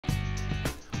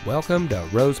Welcome to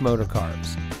Rose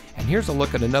Motorcars. And here's a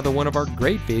look at another one of our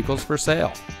great vehicles for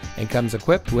sale. And comes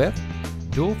equipped with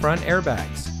dual front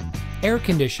airbags, air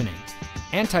conditioning,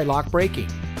 anti-lock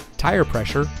braking, tire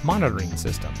pressure monitoring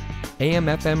system,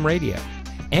 AM/FM radio,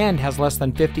 and has less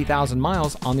than 50,000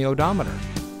 miles on the odometer.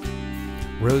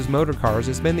 Rose Motorcars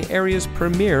has been the area's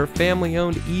premier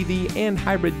family-owned EV and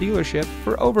hybrid dealership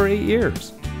for over 8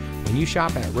 years. When you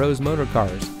shop at Rose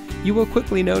Motorcars, you will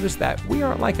quickly notice that we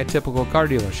aren't like a typical car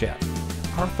dealership.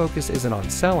 Our focus isn't on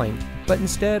selling, but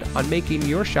instead on making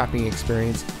your shopping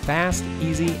experience fast,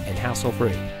 easy, and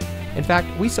hassle-free. In fact,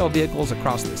 we sell vehicles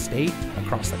across the state,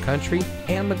 across the country,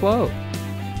 and the globe.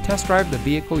 Test drive the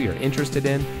vehicle you're interested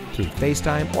in through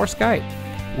FaceTime or Skype.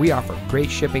 We offer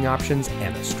great shipping options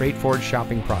and a straightforward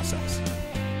shopping process.